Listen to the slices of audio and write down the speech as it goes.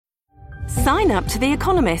Sign up to The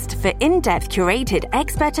Economist for in-depth curated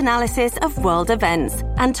expert analysis of world events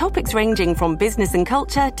and topics ranging from business and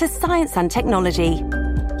culture to science and technology.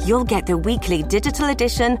 You'll get the weekly digital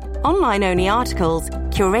edition, online-only articles,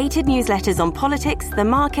 curated newsletters on politics, the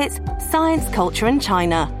markets, science, culture and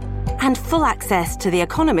China, and full access to The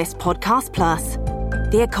Economist Podcast Plus.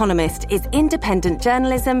 The Economist is independent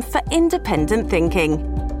journalism for independent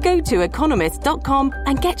thinking. Go to economist.com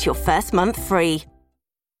and get your first month free.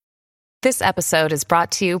 This episode is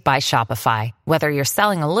brought to you by Shopify. Whether you're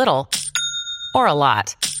selling a little or a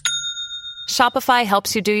lot, Shopify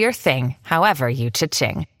helps you do your thing, however you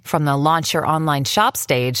cha-ching. From the launch your online shop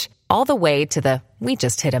stage, all the way to the we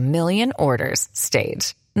just hit 1 million orders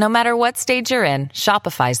stage. No matter what stage you're in,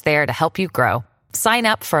 Shopify's there to help you grow. Sign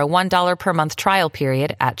up for a $1 per month trial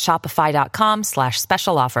period at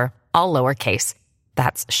shopify.com/special offer, all lowercase.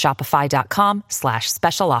 That's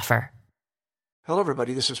shopify.com/special offer. Hello,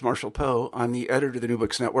 everybody. This is Marshall Poe. I'm the editor of the New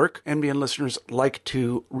Books Network. NBN listeners like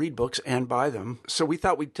to read books and buy them. So we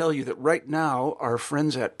thought we'd tell you that right now, our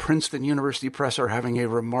friends at Princeton University Press are having a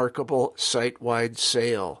remarkable site-wide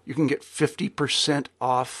sale. You can get 50%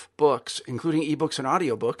 off books, including ebooks and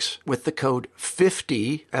audiobooks, with the code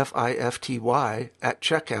 50, F-I-F-T-Y, at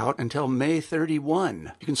checkout until May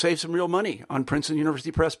 31. You can save some real money on Princeton University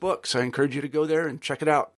Press books. I encourage you to go there and check it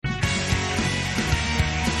out.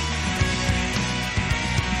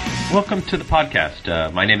 Welcome to the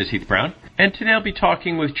podcast. My name is Heath Brown, and today I'll be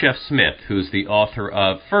talking with Jeff Smith, who's the author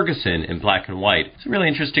of Ferguson in Black and White. It's a really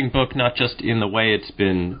interesting book, not just in the way it's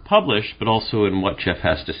been published, but also in what Jeff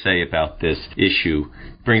has to say about this issue.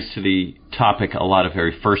 It brings to the topic a lot of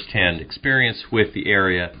very first-hand experience with the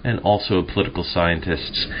area, and also a political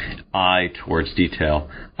scientist's eye towards detail.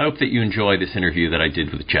 I hope that you enjoy this interview that I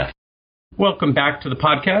did with Jeff. Welcome back to the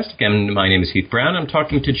podcast. Again, my name is Heath Brown. I'm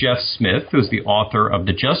talking to Jeff Smith, who's the author of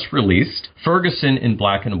the just-released Ferguson in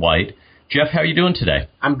Black and White. Jeff, how are you doing today?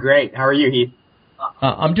 I'm great. How are you, Heath?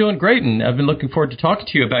 I'm doing great, and I've been looking forward to talking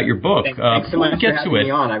to you about your book. Thanks so much for having me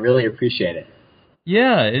on. I really appreciate it.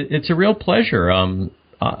 Yeah, it's a real pleasure.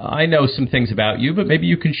 I know some things about you, but maybe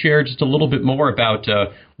you can share just a little bit more about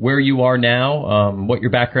where you are now, what your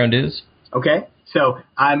background is. Okay. So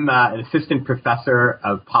I'm an assistant professor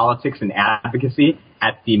of politics and advocacy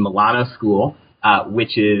at the Milano School,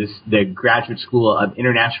 which is the Graduate School of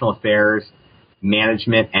International Affairs,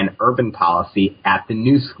 Management, and Urban Policy at the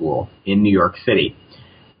New School in New York City.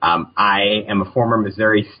 I am a former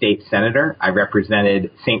Missouri state senator. I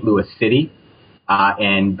represented St. Louis City.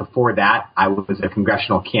 And before that, I was a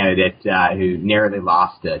congressional candidate who narrowly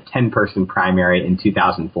lost a 10-person primary in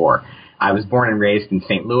 2004. I was born and raised in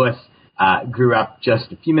St. Louis. Grew up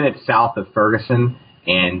just a few minutes south of Ferguson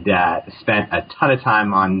and spent a ton of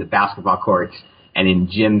time on the basketball courts and in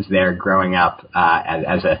gyms there growing up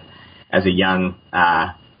as a young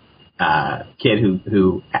kid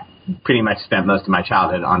who pretty much spent most of my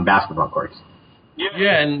childhood on basketball courts.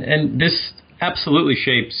 Yeah, and this absolutely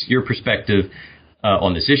shapes your perspective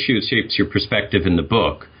on this issue. It shapes your perspective in the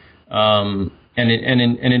book. And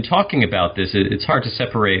in talking about this, it's hard to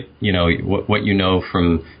separate, what you know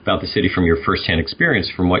about the city from your firsthand experience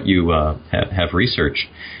from what you have researched.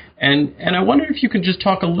 And I wonder if you could just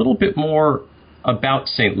talk a little bit more about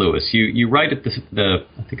St. Louis. You write at I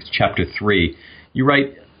think it's chapter 3, you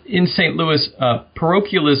write, in St. Louis,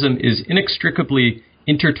 parochialism is inextricably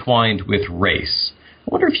intertwined with race. I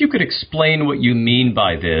wonder if you could explain what you mean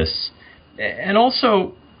by this. And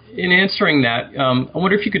also, in answering that, I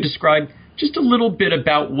wonder if you could describe just a little bit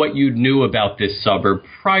about what you knew about this suburb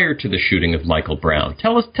prior to the shooting of Michael Brown.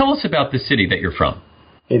 Tell us about the city that you're from.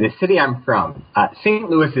 Hey, the city I'm from. St.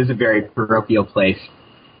 Louis is a very parochial place.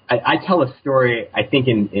 I tell a story, I think,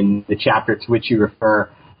 in the chapter to which you refer,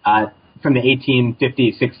 from the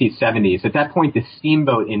 1850s, 60s, 70s. At that point, the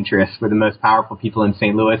steamboat interests were the most powerful people in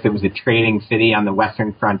St. Louis. It was a trading city on the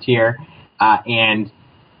western frontier, and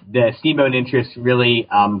the steamboat interests really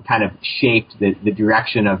kind of shaped the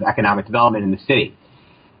direction of economic development in the city.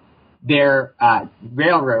 Their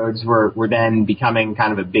railroads were then becoming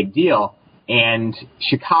kind of a big deal, and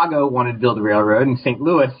Chicago wanted to build a railroad, and St.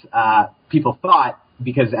 Louis, people thought,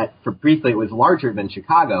 because for briefly it was larger than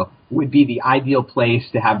Chicago, would be the ideal place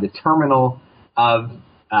to have the terminal of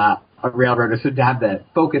a railroad, or so to have the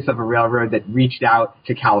focus of a railroad that reached out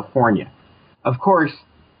to California. Of course,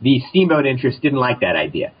 the steamboat interests didn't like that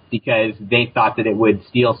idea because they thought that it would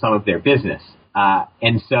steal some of their business.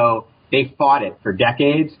 And so they fought it for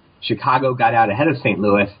decades. Chicago got out ahead of St.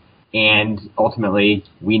 Louis, and ultimately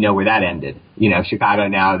we know where that ended. Chicago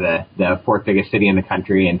now the fourth biggest city in the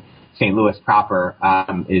country, and St. Louis proper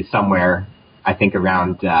is somewhere, I think,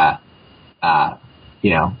 around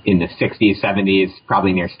in the 60s, 70s,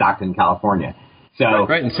 probably near Stockton, California. So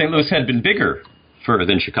right, and St. Louis had been bigger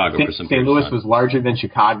than Chicago for some period. St. Louis was larger than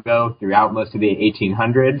Chicago throughout most of the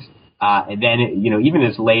 1800s. And then, even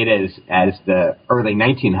as late as the early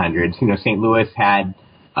 1900s, St. Louis had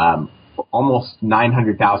almost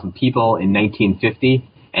 900,000 people in 1950,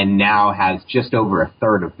 and now has just over a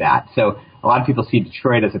third of that. So a lot of people see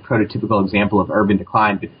Detroit as a prototypical example of urban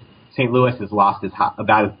decline, but St. Louis has lost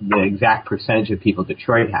about the exact percentage of people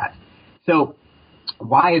Detroit has. So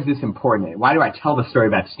why is this important? Why do I tell the story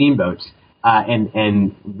about steamboats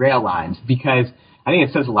and rail lines? Because I think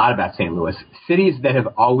it says a lot about St. Louis. Cities that have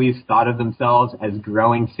always thought of themselves as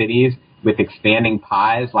growing cities with expanding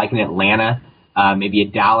pies, like in Atlanta, maybe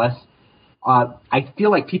in Dallas. I feel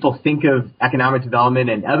like people think of economic development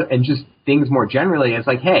and just things more generally as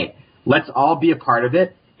like, hey, let's all be a part of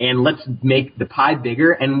it and let's make the pie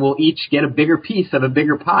bigger and we'll each get a bigger piece of a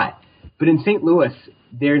bigger pie. But in St. Louis,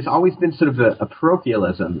 there's always been sort of a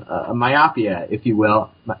parochialism, a myopia, if you will,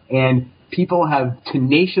 and people have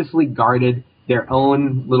tenaciously guarded their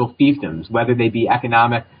own little fiefdoms, whether they be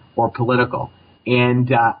economic or political.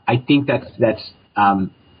 And I think that's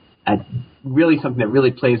really something that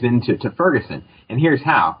really plays into Ferguson. And here's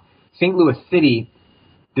how. St. Louis City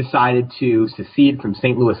decided to secede from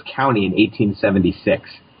St. Louis County in 1876.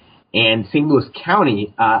 And St. Louis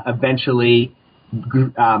County eventually,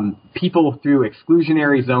 people through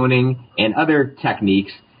exclusionary zoning and other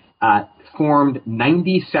techniques formed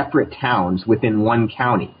 90 separate towns within one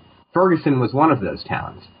county. Ferguson was one of those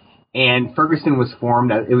towns. And Ferguson was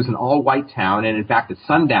formed, it was an all-white town, and in fact a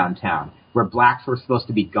sundown town, where blacks were supposed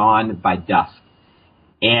to be gone by dusk.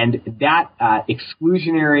 And that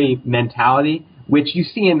exclusionary mentality, which you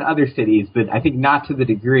see in other cities, but I think not to the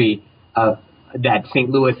degree that St.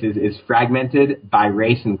 Louis is fragmented by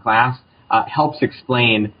race and class, helps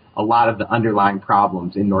explain a lot of the underlying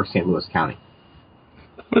problems in North St. Louis County.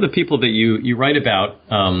 One of the people that you write about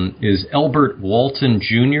is Elbert Walton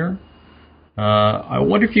Jr. I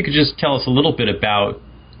wonder if you could just tell us a little bit about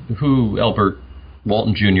who Elbert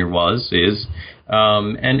Walton Jr. is,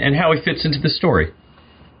 and how he fits into the story.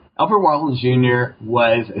 Elbert Walton Jr.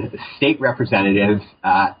 was a state representative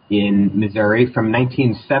in Missouri from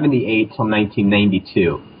 1978 till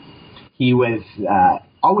 1992. He was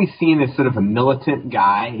always seen as sort of a militant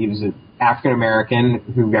guy. He was an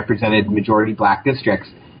African-American who represented majority black districts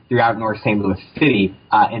throughout North St. Louis City,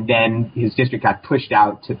 and then his district got pushed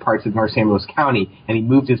out to parts of North St. Louis County, and he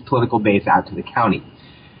moved his political base out to the county.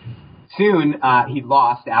 Soon, he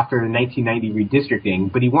lost after the 1990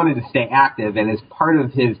 redistricting, but he wanted to stay active, and as part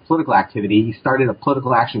of his political activity, he started a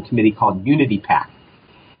political action committee called Unity PAC.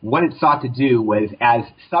 What it sought to do was, as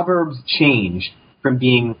suburbs changed from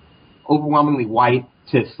being overwhelmingly white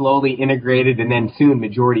to slowly integrated and then soon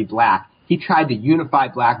majority black, he tried to unify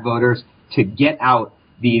black voters to get out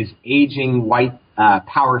these aging white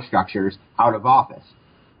power structures out of office.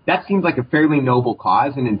 That seems like a fairly noble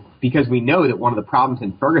cause, and because we know that one of the problems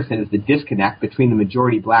in Ferguson is the disconnect between the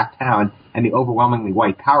majority black town and the overwhelmingly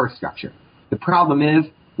white power structure. The problem is,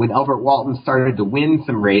 when Elbert Walton started to win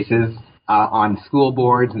some races on school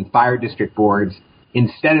boards and fire district boards,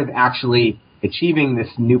 instead of actually achieving this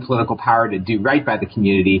new political power to do right by the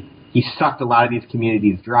community, he sucked a lot of these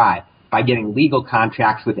communities dry by getting legal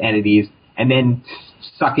contracts with entities and then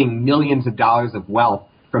sucking millions of dollars of wealth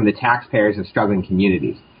from the taxpayers of struggling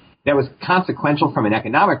communities. That was consequential from an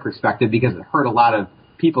economic perspective because it hurt a lot of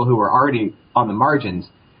people who were already on the margins.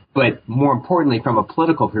 But more importantly, from a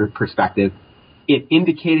political perspective, it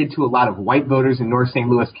indicated to a lot of white voters in North St.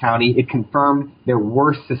 Louis County, it confirmed their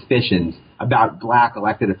worst suspicions about black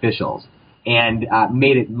elected officials and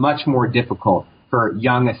made it much more difficult for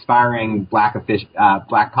young, aspiring black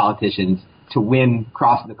politicians to win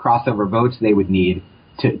the crossover votes they would need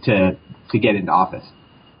to get into office.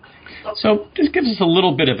 So just give us a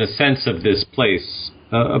little bit of a sense of this place,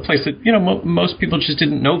 a place that most people just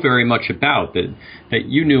didn't know very much about, that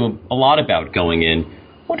you knew a lot about going in.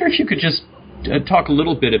 I wonder if you could just talk a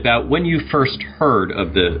little bit about when you first heard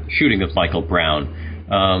of the shooting of Michael Brown.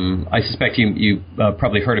 I suspect you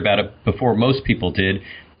probably heard about it before most people did.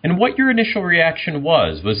 And what your initial reaction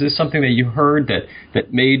was. Was this something that you heard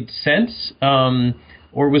that made sense?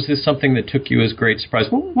 Or was this something that took you as great surprise?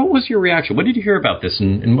 What was your reaction? What did you hear about this,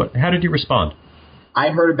 and how did you respond? I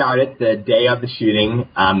heard about it the day of the shooting,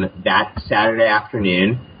 that Saturday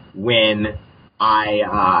afternoon, when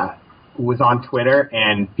I was on Twitter,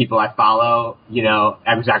 and people I follow,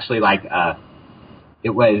 I was actually it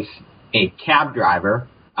was a cab driver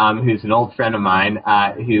who's an old friend of mine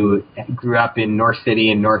who grew up in North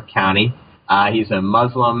City in North County. He's a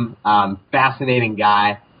Muslim, fascinating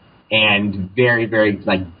guy. and very, very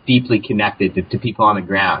deeply connected to people on the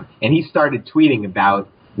ground. And he started tweeting about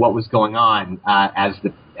what was going on as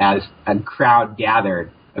a crowd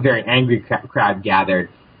gathered, a very angry crowd gathered,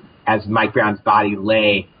 as Mike Brown's body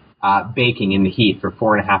lay baking in the heat for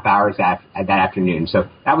 4.5 hours that afternoon. So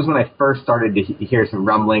that was when I first started to hear some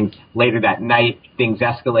rumblings. Later that night, things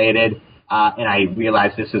escalated, and I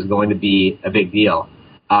realized this was going to be a big deal.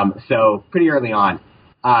 So pretty early on,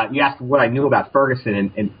 you asked what I knew about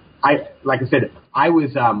Ferguson, and I, like I said, I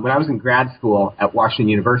was when I was in grad school at Washington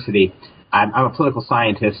University. I'm a political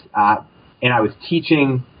scientist, and I was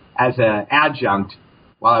teaching as an adjunct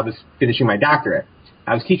while I was finishing my doctorate.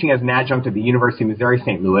 I was teaching as an adjunct at the University of Missouri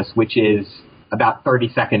St. Louis, which is about 30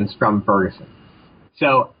 seconds from Ferguson.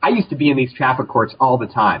 So I used to be in these traffic courts all the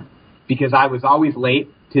time because I was always late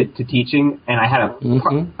to teaching, and I had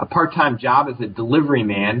a part-time job as a delivery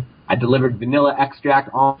man. I delivered vanilla extract,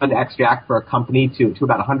 almond extract for a company to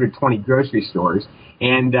about 120 grocery stores.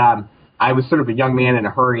 And I was sort of a young man in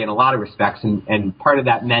a hurry in a lot of respects, and part of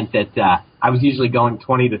that meant that I was usually going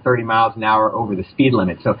 20 to 30 miles an hour over the speed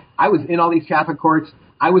limit. So I was in all these traffic courts.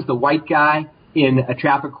 I was the white guy in a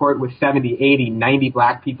traffic court with 70, 80, 90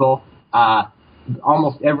 black people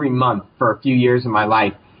almost every month for a few years of my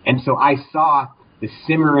life. And so I saw the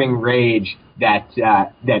simmering rage that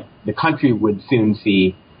the country would soon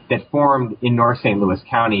see that formed in North St. Louis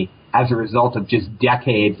County as a result of just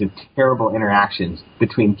decades of terrible interactions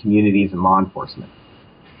between communities and law enforcement.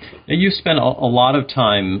 Now, you spent a lot of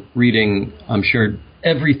time reading, I'm sure,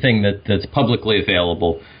 everything that's publicly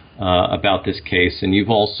available about this case, and you've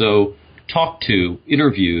also talked to,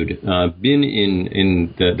 interviewed, been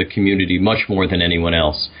in the community much more than anyone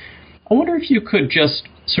else. I wonder if you could just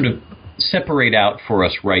sort of separate out for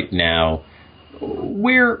us right now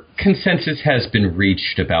where consensus has been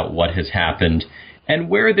reached about what has happened and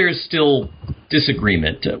where there's still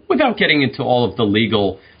disagreement, without getting into all of the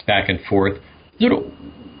legal back and forth.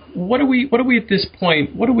 What are we at this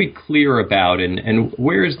point? What are we clear about, and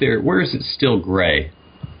where is it still gray?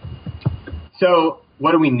 So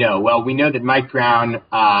what do we know? Well, we know that Mike Brown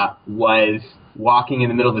was walking in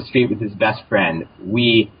the middle of the street with his best friend.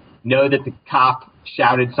 We know that the cop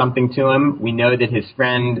shouted something to him. We know that his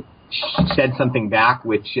friend said something back,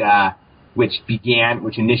 which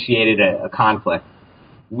initiated a conflict.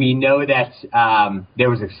 We know that there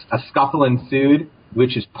was a scuffle ensued,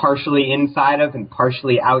 which is partially inside of and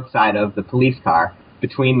partially outside of the police car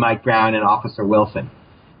between Mike Brown and Officer Wilson.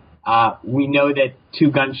 We know that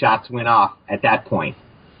 2 gunshots went off at that point.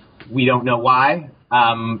 We don't know why.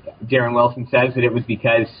 Darren Wilson says that it was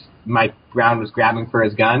because Mike Brown was grabbing for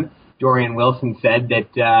his gun. Dorian Wilson said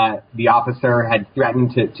that the officer had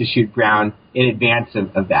threatened to shoot Brown in advance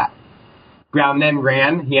of that. Brown then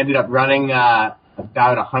ran. He ended up running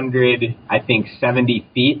about 70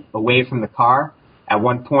 feet away from the car. At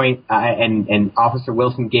one point, and Officer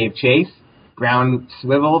Wilson gave chase. Brown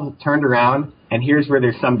swiveled, turned around, and here's where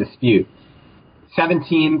there's some dispute.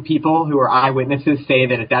 17 people who are eyewitnesses say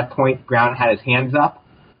that at that point Brown had his hands up.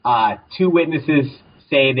 2 witnesses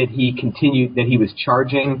say that he was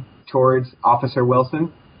charging towards Officer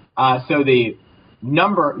Wilson. So the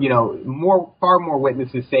number, far more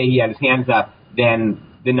witnesses say he had his hands up than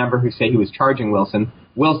the number who say he was charging Wilson.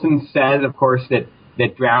 Wilson said, of course, that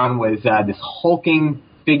Brown was this hulking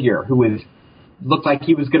figure who looked like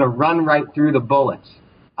he was going to run right through the bullets.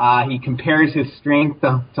 He compares his strength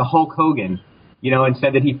to Hulk Hogan, and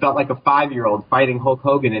said that he felt like a 5-year-old fighting Hulk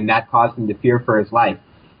Hogan, and that caused him to fear for his life.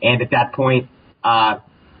 And at that point,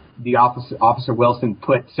 the Officer Wilson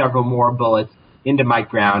put several more bullets into Mike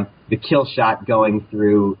Brown, the kill shot going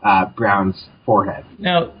through Brown's forehead.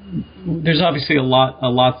 Now, there's obviously a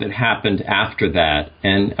lot that happened after that,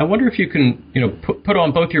 and I wonder if you can, put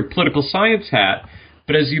on both your political science hat,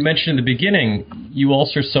 but as you mentioned in the beginning, you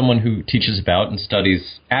also are someone who teaches about and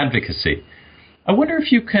studies advocacy. I wonder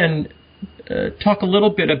if you can talk a little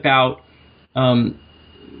bit about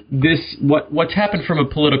what's happened from a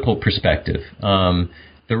political perspective.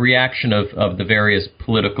 The reaction of the various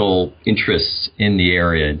political interests in the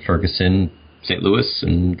area, in Ferguson, St. Louis,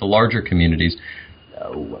 and the larger communities.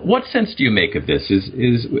 What sense do you make of this?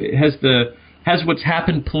 Has what's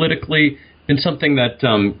happened politically been something that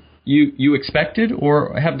you expected,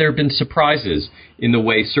 or have there been surprises in the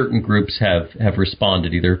way certain groups have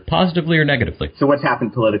responded, either positively or negatively? So what's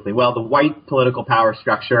happened politically? Well, the white political power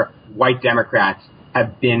structure, white Democrats,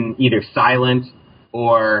 have been either silent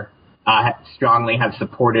or strongly have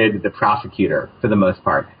supported the prosecutor for the most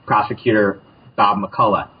part. Prosecutor Bob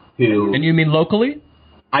McCullough, who... And you mean locally?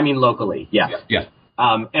 I mean locally, yes. Yeah.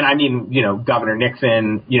 And I mean, Governor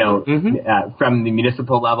Nixon, from the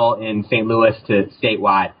municipal level in St. Louis to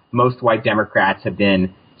statewide. most white Democrats have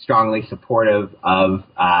been strongly supportive of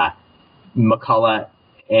McCullough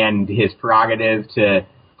and his prerogative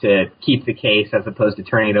to keep the case as opposed to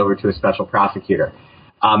turning it over to a special prosecutor.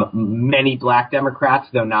 Many black Democrats,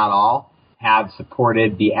 though not all, have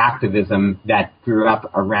supported the activism that grew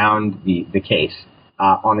up around the case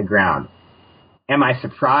on the ground. Am I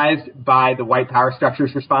surprised by the white power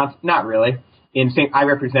structure's response? Not really. I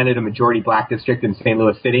represented a majority black district in St.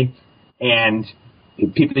 Louis City, and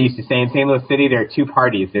people used to say in St. Louis City there are two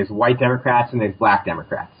parties. There's white Democrats and there's black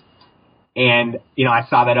Democrats. And, I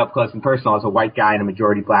saw that up close and personal as a white guy in a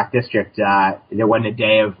majority black district. There wasn't a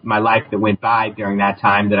day of my life that went by during that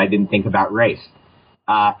time that I didn't think about race.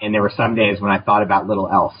 And there were some days when I thought about little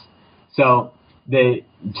else. So the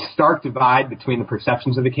stark divide between the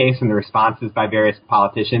perceptions of the case and the responses by various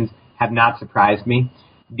politicians have not surprised me.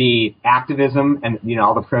 The activism and,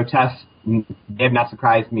 all the protests, they have not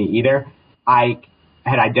surprised me either. I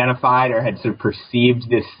had identified or had sort of perceived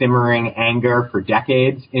this simmering anger for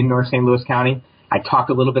decades in North St. Louis County. I talked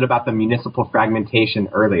a little bit about the municipal fragmentation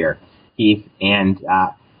earlier, Heath, and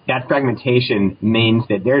that fragmentation means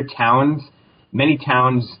that there are towns, many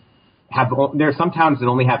towns there are some towns that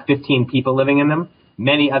only have 15 people living in them,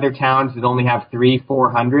 many other towns that only have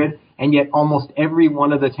 300-400, and yet almost every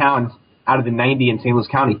one of the towns out of the 90 in St. Louis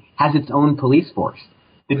County has its own police force.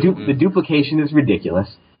 The duplication is ridiculous.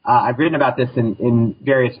 I've written about this in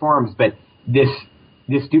various forums, but this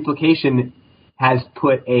duplication has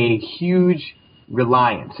put a huge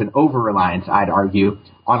reliance, an over-reliance, I'd argue,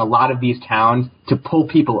 on a lot of these towns to pull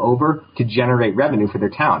people over to generate revenue for their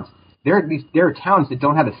towns. There are towns that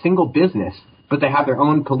don't have a single business, but they have their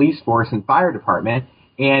own police force and fire department,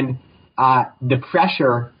 and the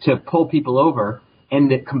pressure to pull people over, and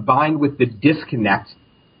that combined with the disconnect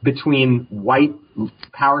between white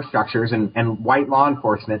power structures and white law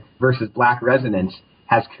enforcement versus black residents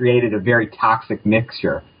has created a very toxic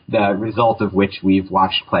mixture, the result of which we've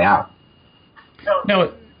watched play out.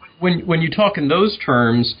 Now, when you talk in those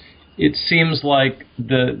terms, it seems like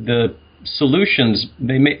the solutions,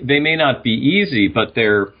 they may not be easy, but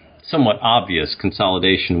they're somewhat obvious.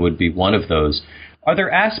 Consolidation would be one of those. Are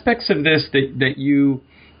there aspects of this that you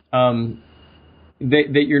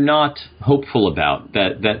that you're not hopeful about,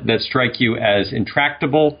 that strike you as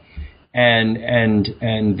intractable, and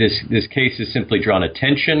this case has simply drawn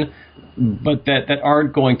attention, but that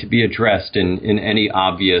aren't going to be addressed in any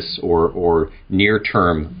obvious or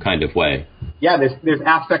near-term kind of way? Yeah, there's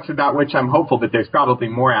aspects about which I'm hopeful, but there's probably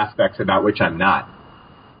more aspects about which I'm not.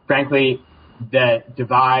 Frankly,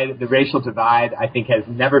 the racial divide, I think, has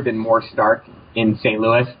never been more stark in St.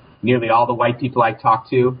 Louis. Nearly all the white people I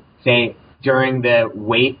talked to say during the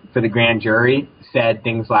wait for the grand jury said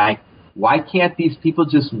things like, why can't these people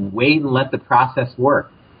just wait and let the process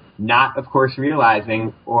work? Not, of course,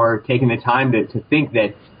 realizing or taking the time to think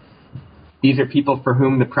that these are people for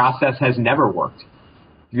whom the process has never worked.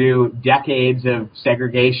 Through decades of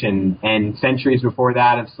segregation and centuries before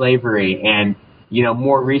that of slavery and,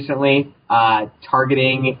 more recently,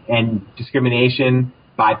 targeting and discrimination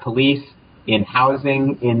by police in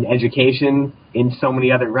housing, in education, in so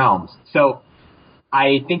many other realms. So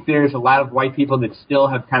I think there's a lot of white people that still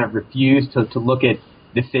have kind of refused to look at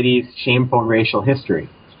the city's shameful racial history.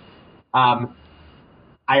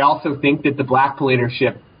 I also think that the black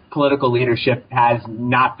political leadership has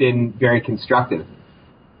not been very constructive.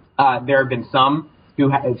 There have been some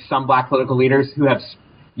black political leaders who have,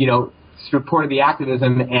 supported the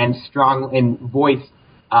activism and voiced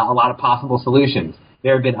a lot of possible solutions.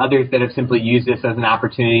 There have been others that have simply used this as an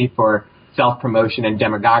opportunity for self-promotion and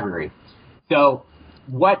demagoguery. So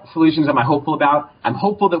what solutions am I hopeful about? I'm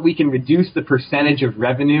hopeful that we can reduce the percentage of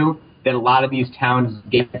revenue that a lot of these towns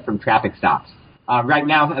get from traffic stops. Right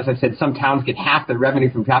now, as I said, some towns get half their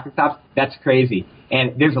revenue from traffic stops. That's crazy.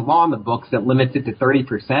 And there's a law in the books that limits it to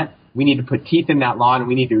 30%. We need to put teeth in that law, and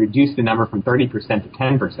we need to reduce the number from 30% to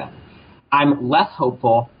 10%. I'm less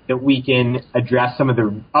hopeful that we can address some of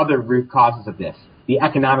the other root causes of this. The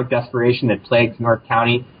economic desperation that plagues North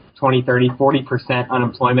County, 20, 30, 40%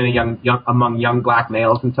 unemployment among young black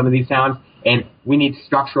males in some of these towns, and we need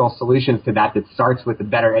structural solutions to that starts with a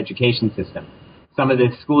better education system. Some of the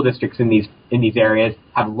school districts in these areas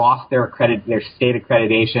have lost their state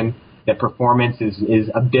accreditation. The performance is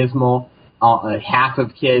abysmal. Half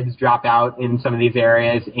of kids drop out in some of these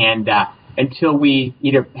areas, and until we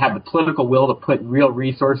either have the political will to put real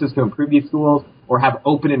resources to improve these schools or have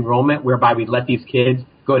open enrollment whereby we let these kids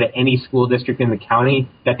go to any school district in the county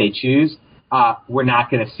that they choose, we're not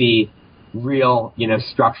going to see real,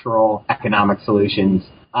 structural economic solutions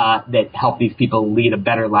that help these people lead a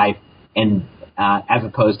better life, and as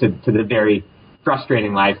opposed to the very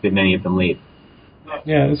frustrating lives that many of them lead.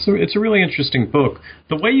 Yeah, it's a really interesting book.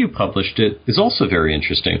 The way you published it is also very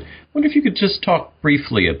interesting. I wonder if you could just talk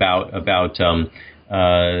briefly about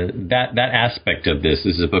that aspect of this.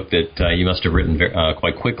 This is a book that you must have written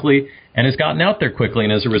quite quickly and has gotten out there quickly.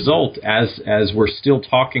 And as a result, as we're still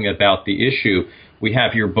talking about the issue, we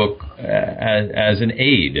have your book as an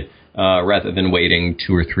aid rather than waiting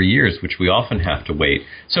 2 or 3 years, which we often have to wait.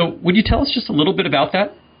 So would you tell us just a little bit about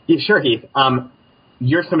that? Yeah, sure, Heath.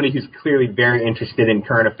 You're somebody who's clearly very interested in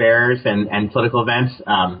current affairs and political events.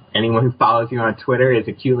 Anyone who follows you on Twitter is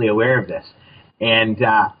acutely aware of this. And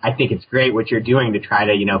I think it's great what you're doing to try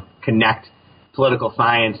to, connect political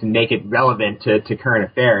science and make it relevant to current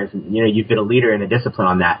affairs. And, you've been a leader in the discipline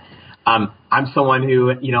on that. I'm someone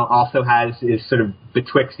who, also is sort of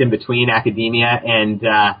betwixt in between academia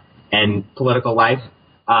and political life.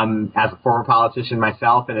 As a former politician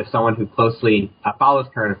myself and as someone who closely follows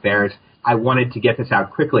current affairs, I wanted to get this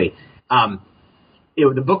out quickly.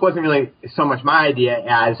 The book wasn't really so much my idea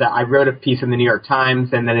as I wrote a piece in the New York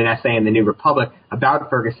Times and then an essay in the New Republic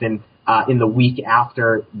about Ferguson in the week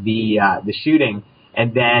after the shooting.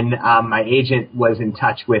 And then my agent was in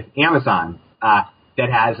touch with Amazon that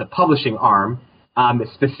has a publishing arm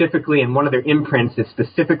specifically, and one of their imprints is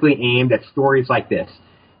specifically aimed at stories like this.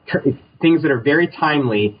 Things that are very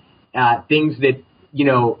timely, things that,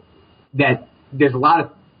 that there's a lot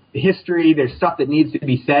of history, there's stuff that needs to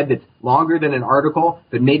be said that's longer than an article,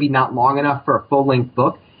 but maybe not long enough for a full-length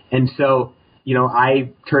book. And so, I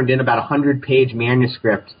turned in about 100-page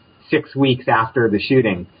manuscript 6 weeks after the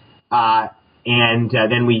shooting. And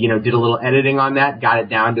then we, did a little editing on that, got it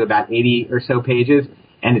down to about 80 or so pages,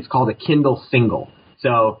 and it's called a Kindle single.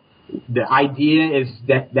 So the idea is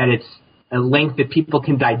that it's a length that people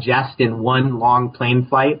can digest in one long plane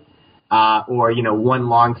flight, or, one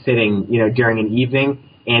long sitting, during an evening,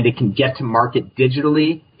 and it can get to market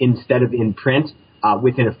digitally instead of in print,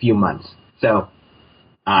 within a few months. So,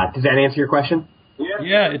 does that answer your question?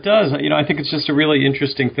 Yeah, it does. I think it's just a really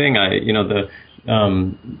interesting thing.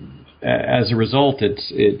 As a result,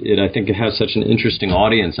 I think it has such an interesting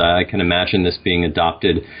audience. I can imagine this being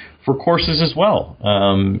adopted for courses as well.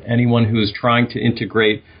 Anyone who's trying to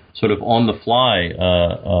integrate sort of on the fly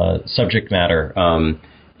subject matter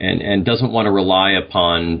and doesn't want to rely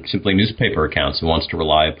upon simply newspaper accounts and wants to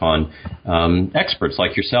rely upon experts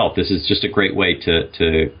like yourself. This is just a great way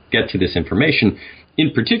to get to this information.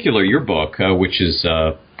 In particular, your book, which is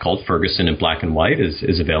called Ferguson in Black and White,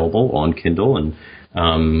 is available on Kindle, and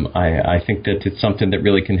I think that it's something that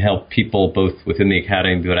really can help people both within the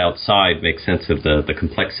academy but outside make sense of the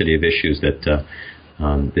complexity of issues that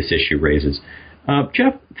this issue raises.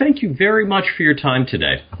 Jeff, thank you very much for your time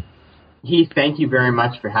today. Heath, thank you very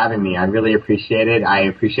much for having me. I really appreciate it. I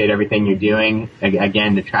appreciate everything you're doing,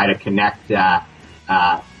 again, to try to connect the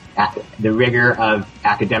rigor of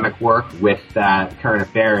academic work with current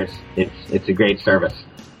affairs. It's a great service.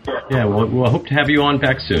 Yeah, we'll hope to have you on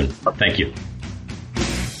back soon. Thank you.